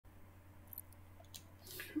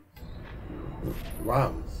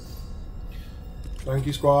Wow. Thank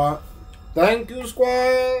you, Squire. Thank you,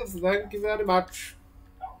 Squire. Thank you very much.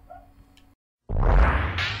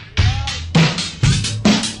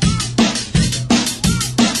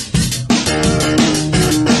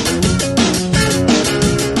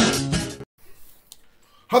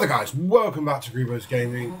 Hi there guys, welcome back to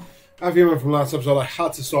Greebo'sGaming. As you remember from last episode, I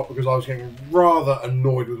had to stop because I was getting rather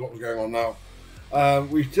annoyed with what was going on now.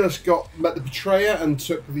 We just met the betrayer and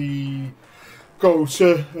took the gold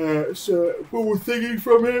ball thingy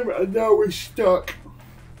from him, and now we're stuck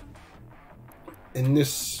in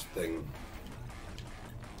this thing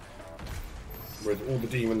with all the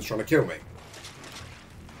demons trying to kill me.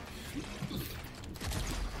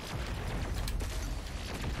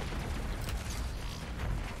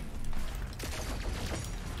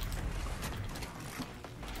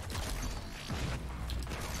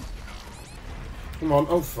 Come on,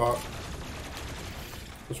 oh fuck.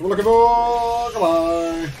 That's what we're looking for! Come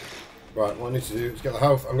on! Right, what I need to do is get the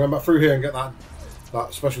health. I'm going back through here and get that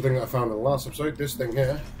special thing that I found in the last episode. This thing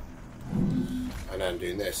here. And then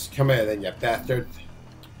doing this. Come here then, you bastard.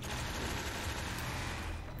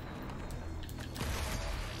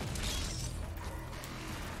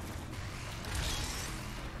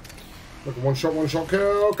 Look at one shot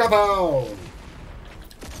kill. Kapow!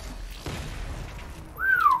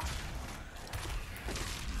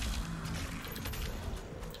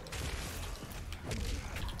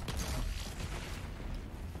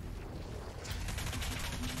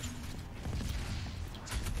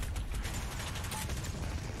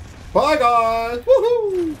 Bye guys!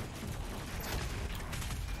 Woohoo!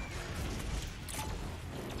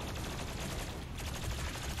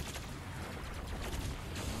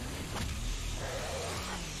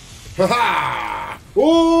 Haha!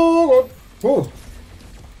 Oh god! Oh!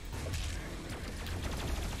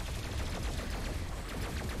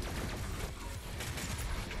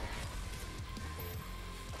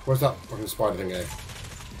 Where's that fucking spider thing here?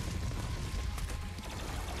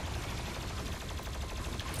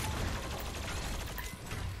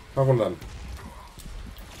 Have one then.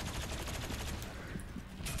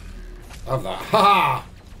 Have that. Ha!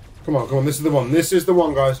 Come on, come on. This is the one. This is the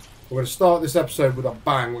one, guys. We're going to start this episode with a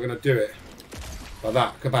bang. We're going to do it. Like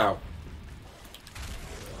that. Kapow.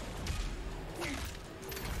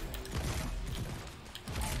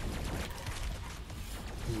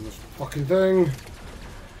 And this fucking thing.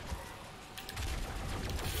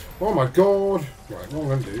 Oh my god. Right, what I'm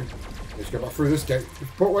going to do is go back through this gate.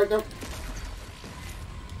 Wait, no.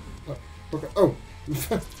 Okay. Oh!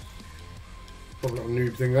 Probably not a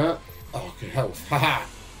noob thing there. Oh, okay, health. Haha!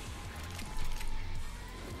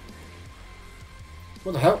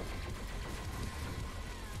 What the hell?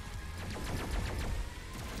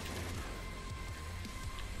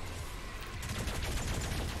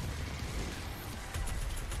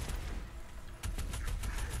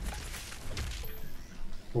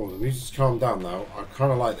 Oh, the music's calmed down now. I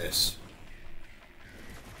kind of like this.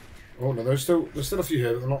 Oh no, there's still a few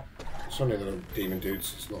here, but they're not. It's only the demon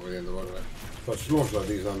dudes. It's not really in the world, is it? So let's launch like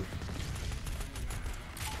these then.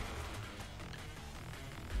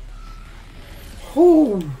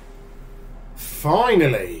 Oh,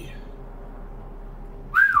 finally!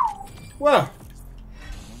 Well,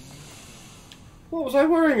 what was I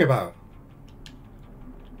worrying about?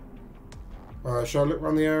 Shall I look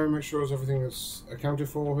around the area and make sure there's everything that's accounted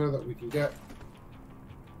for here that we can get?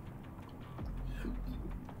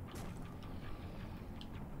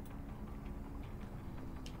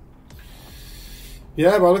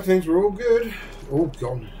 Yeah, by the look of things, we're all good. All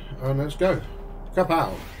gone. And let's go.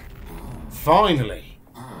 Kapow. Finally.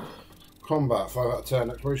 Combat, 5 out of 10.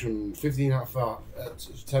 Exploration, 15 out of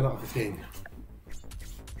 10 out of 15.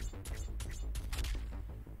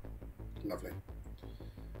 Lovely.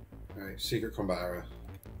 Alright, secret combat area.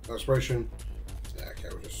 Exploration. Yeah, okay,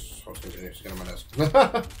 we'll just continue to get on my desk.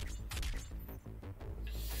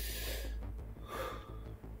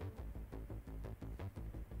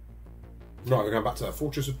 Right, we're going back to the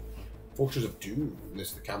Fortress of Doom. This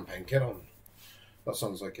is the campaign. Get on. That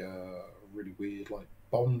sounds like a really weird, like,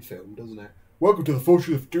 Bond film, doesn't it? Welcome to the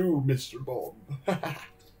Fortress of Doom, Mr. Bond.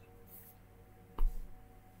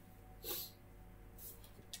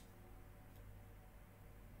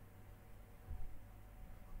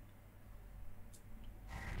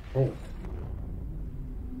 Oh.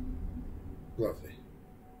 Lovely.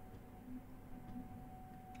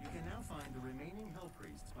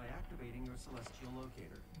 Celestial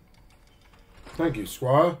locator. Thank you,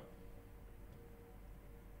 Squire.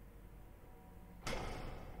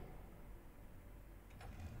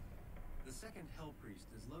 The second Hell Priest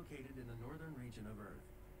is located in the northern region of Earth.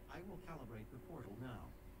 I will calibrate the portal now.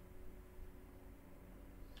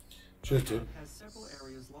 Should do. Has several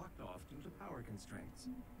areas locked off due to power constraints.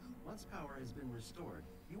 Once power has been restored,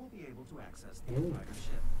 you will be able to access the entire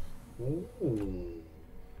ship. Ooh.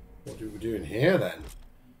 What do we do in here then?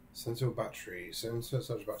 Sensor battery, sensor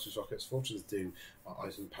such battery sockets, Fortune's Doom,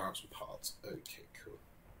 items, parts and parts. Okay, cool.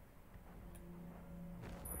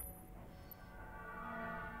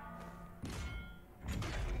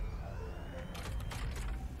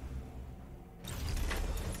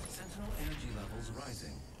 Sentinel energy levels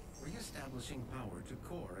rising. Re-establishing power to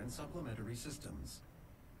core and supplementary systems.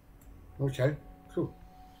 Okay, cool.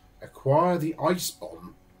 Acquire the ice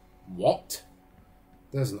bomb. What?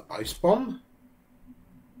 There's an ice bomb?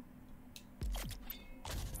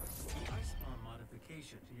 The ice bomb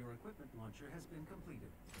modification to your equipment launcher has been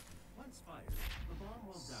completed. Once fired, the bomb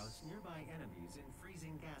will douse nearby enemies in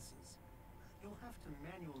freezing gases. You'll have to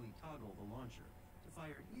manually toggle the launcher to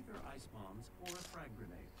fire either ice bombs or frag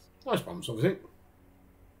grenades. Ice bombs, obviously.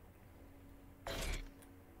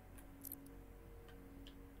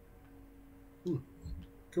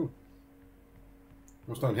 Cool.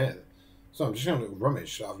 What's down here? So I'm just going to have a little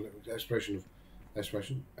rummage. So I have a little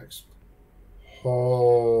exploration.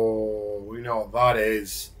 Oh, we know what that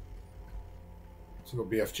is. So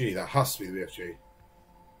we've got BFG. That has to be the BFG.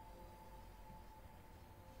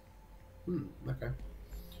 Okay.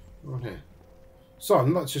 What's on here? So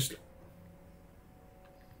I'm not just.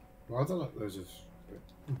 Why are there like loads of.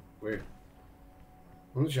 Weird.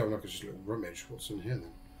 I'm literally having like just a little rummage. What's in here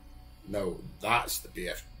then? No, that's the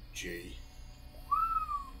BFG.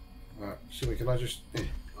 Silly, can I just...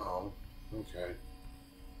 Oh, okay.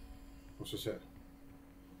 What's this here?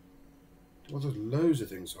 Well, there's loads of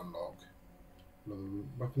things to unlock. Another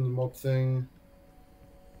weapons mod thing.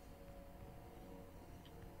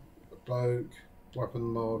 A bloke. Weapon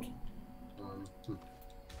mod.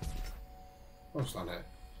 What's down here?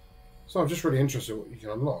 So I'm just really interested in what you can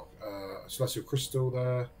unlock. A celestial crystal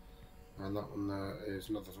there. And that one there is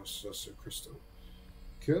another celestial crystal.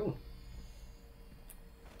 Cool.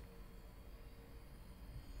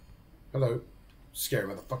 Hello,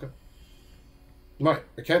 scary motherfucker. Right,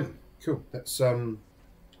 again, cool. Let's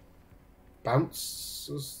bounce,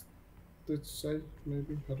 as they'd say,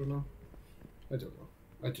 maybe. I don't know. I don't know.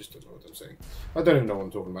 I just don't know what I'm saying. I don't even know what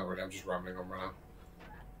I'm talking about really. I'm just rambling on right now.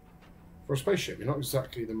 For a spaceship, you're not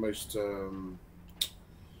exactly the most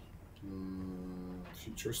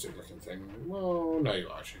futuristic looking thing. Well, no, you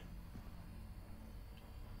are actually.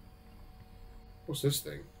 What's this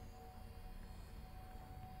thing?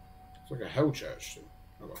 It's like a hell church thing.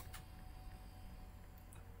 Oh well.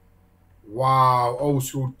 Wow, old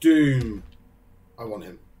school Doom. I want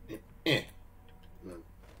him. No,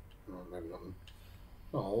 maybe not then.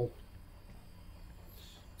 Oh.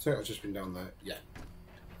 So I've just been down there. Yeah.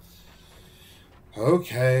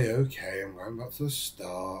 Okay, I'm going back to the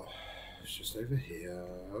start. It's just over here.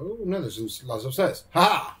 Oh, no, there's some lads upstairs.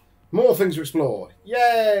 Ha! More things to explore.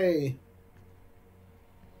 Yay!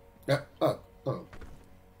 Yeah, oh.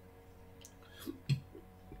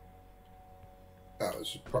 That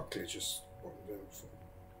was practically just what I'm doing before.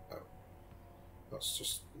 Oh. That's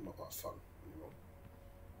just not that fun anymore.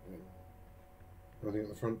 Anything at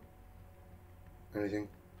the front? Anything?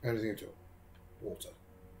 Anything at all? Water.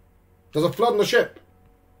 There's a flood on the ship!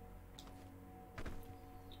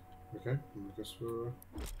 Okay, I guess we're...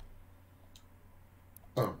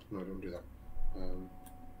 Oh, no, I don't do that.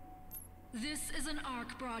 This is an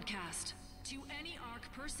ARC broadcast. To any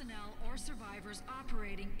ARC personnel or survivors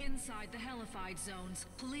operating inside the hellified zones,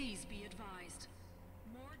 please be advised.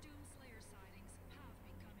 More Doomslayer sightings have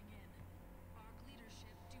been coming in. ARC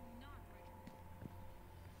leadership do not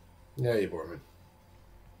recommend... Yeah, you bore me.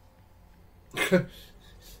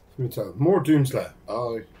 Let me tell you. More Doomslayer.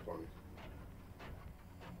 Oh, you bore me.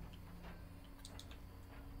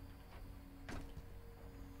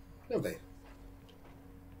 Have they?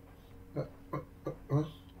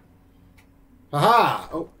 Aha!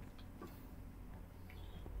 Oh.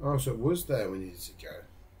 Oh, so it was there we needed to go.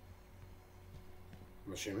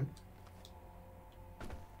 I'm assuming.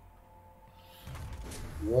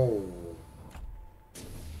 Whoa.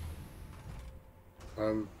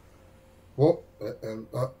 What?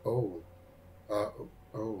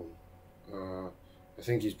 I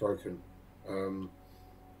think he's broken.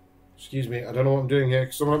 Excuse me, I don't know what I'm doing here.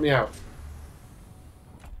 Can someone help me out?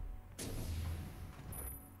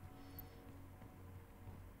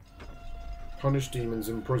 Punish demons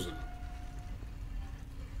in prison.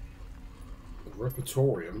 The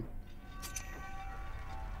Repertorium.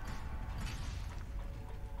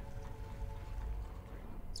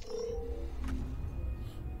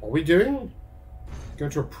 What are we doing? Go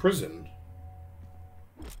to a prison?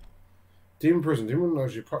 Demon prison. Demon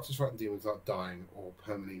knows you practice fighting demons without dying or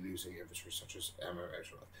permanently losing inventory, such as ammo,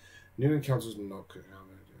 extra life. New encounters not. Okay,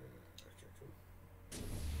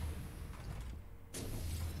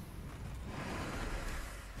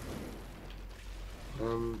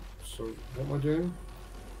 cool. So what am I doing?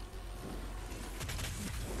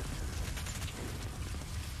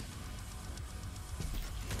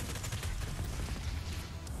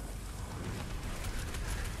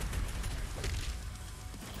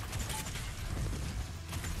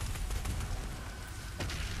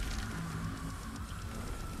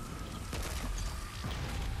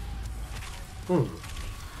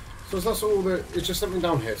 So that's all that. It's just something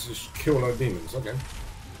down here to just kill a load of demons. Okay.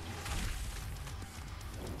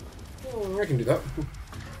 Oh, I can do that.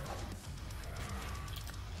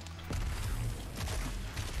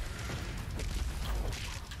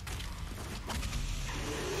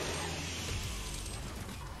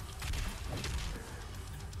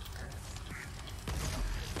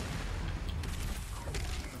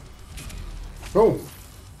 Oh.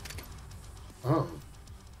 Oh.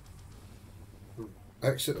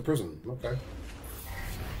 Exit the prison. Okay.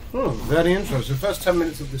 Oh, very interesting. The first 10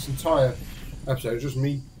 minutes of this entire episode is just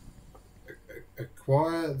me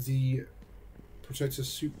acquire the potato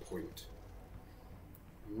soup point.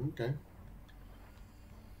 Okay.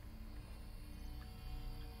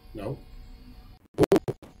 No.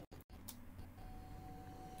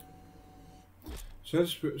 So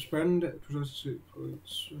let's spend potato soup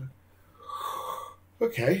points.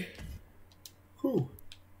 Okay. Cool.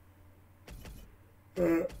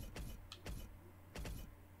 I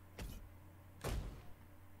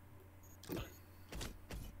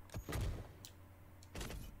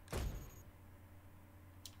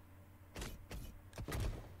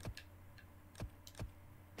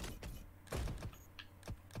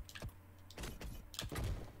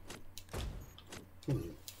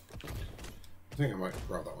think I might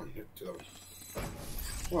grab that one. Do that one.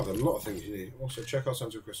 Wow, there's a lot of things you need. Also, check our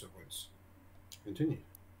sense of crystal points. Continue.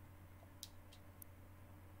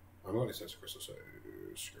 I'm not a sense of crystal, so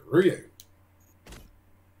screw you.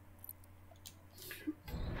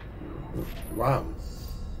 Wow.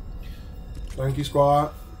 Thank you,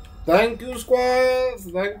 Squire. Thank you, Squire.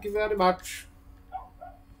 Thank you very much.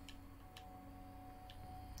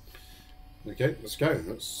 Okay, let's go.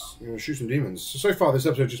 Let's shoot some demons. So far, this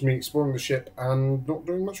episode is just me exploring the ship and not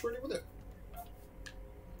doing much really with it.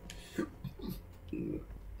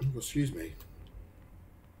 Excuse me.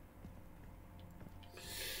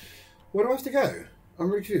 Where do I have to go? I'm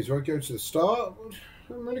really confused. Do I go to the start?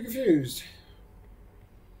 I'm really confused.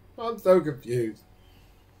 I'm so confused.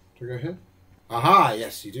 Do I go here? Aha!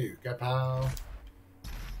 Yes, you do. Go, pal.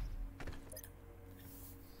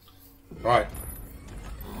 Right.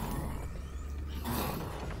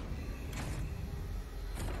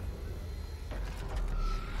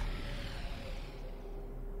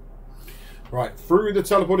 Right, through the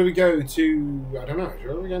teleporter we go to... I don't know.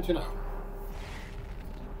 Where are we going to now?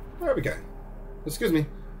 There we go. Excuse me.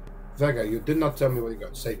 Vega, you did not tell me where you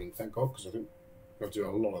got saving, thank God, because I think we have to do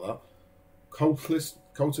a lot of that.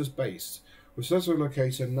 Cultist base. We're also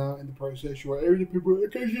located now in the process where area people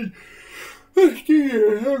location.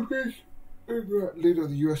 Leader of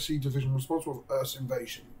the USC division responsible for Earth's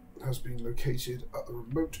invasion has been located at the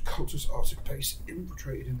remote cultist Arctic base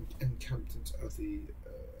infiltrated in encampment of the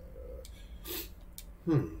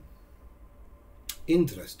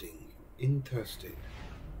Interesting.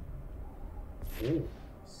 Oh.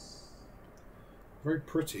 Very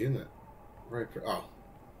pretty, isn't it? Very pretty. Oh.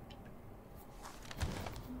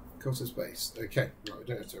 Cultist base. Okay. Right, I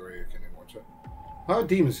don't have to worry anymore. How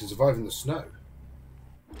demons can survive in the snow?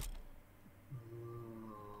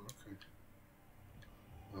 Okay.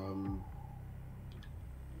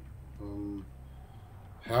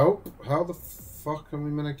 Help? How the fuck am I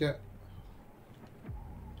gonna get?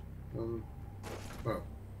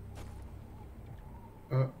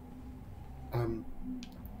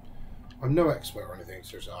 I'm no expert or anything,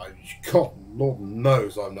 so God, Lord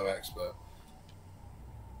knows I'm no expert.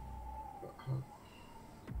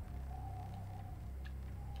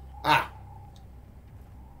 Ah!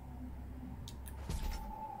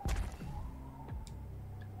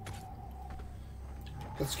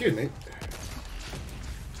 Excuse me.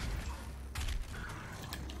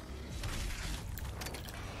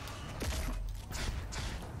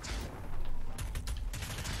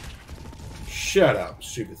 Shut up,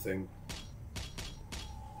 stupid thing.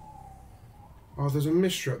 Oh, there's a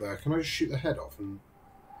mystery up there. Can I just shoot the head off and...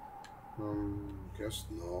 guess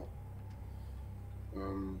not.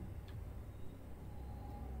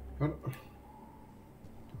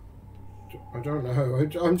 I don't know.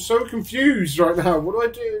 I'm so confused right now. What do I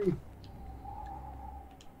do?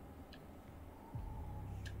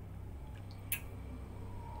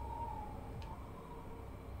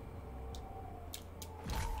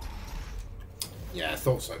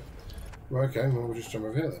 thought so. Well, okay, well, we'll just jump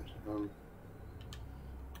over here then.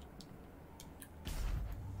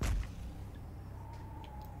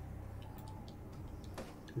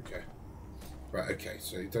 Okay. Right, okay,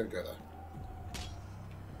 so you don't go there.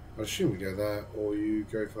 I assume you go there, or you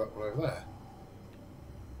go for that one over there.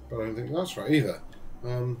 But I don't think that's right either.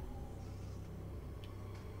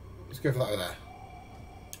 Let's go for that over there.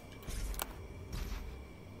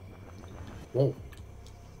 Whoa.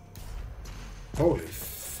 Holy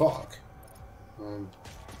fuck.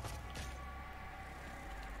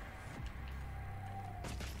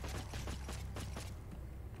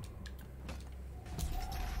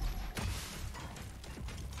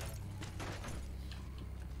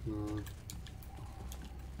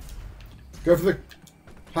 Go for the...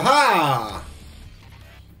 Ha-ha!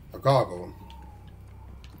 A gargoyle.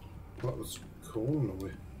 That was cool.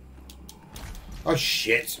 Oh,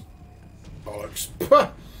 shit. Bollocks.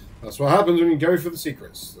 That's what happens when you go for the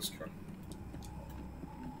secrets. Let's go.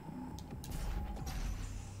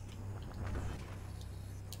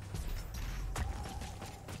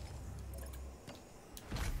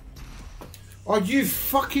 Oh, you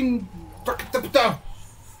fucking...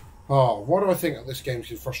 Oh, why do I think that this game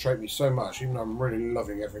should frustrate me so much, even though I'm really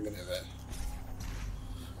loving every minute of it?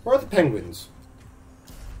 Where are the penguins?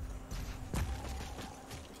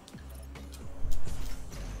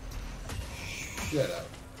 Shut up.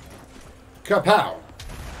 Kapow!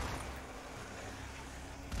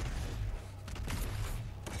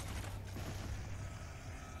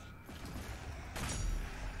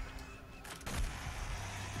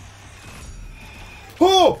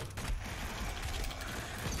 Oh!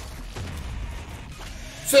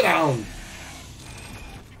 Sit down!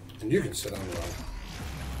 And you can sit down well.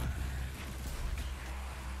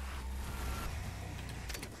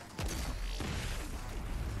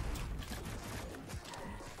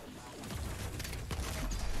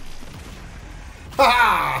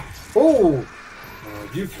 Ha! Oh!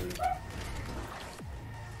 You can...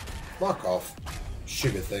 Fuck off.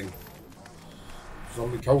 Sugar thing.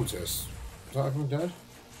 Zombie cultist. Is that everyone dead?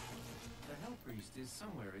 The Hell Priest is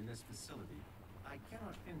somewhere in this facility. I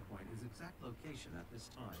cannot pinpoint his exact location at this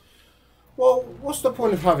time. Well, what's the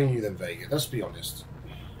point of having you then, Vega? Let's be honest.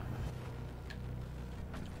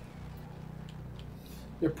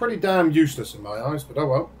 You're pretty damn useless in my eyes, but oh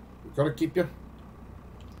well. We've got to keep you.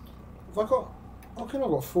 Have I got... Okay, I've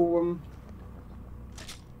got full...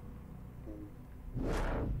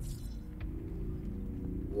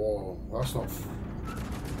 Whoa, that's not...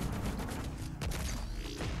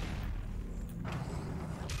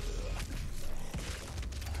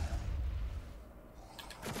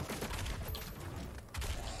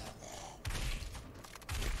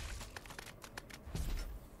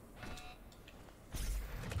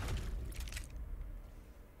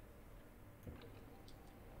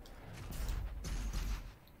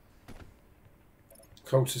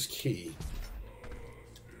 Cultist key.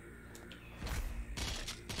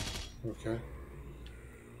 Okay.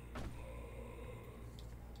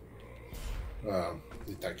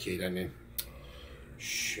 Need that key, don't you?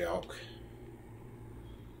 Shock.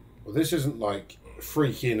 Well, this isn't like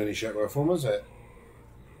freaky in any shape or form, is it?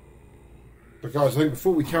 But guys, I think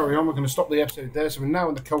before we carry on, we're going to stop the episode there. So we're now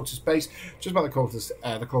in the cultist base, just about the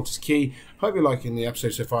cultist key. Hope you're liking the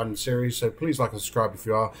episode so far in the series. So please like and subscribe if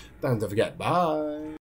you are. Don't forget. Bye.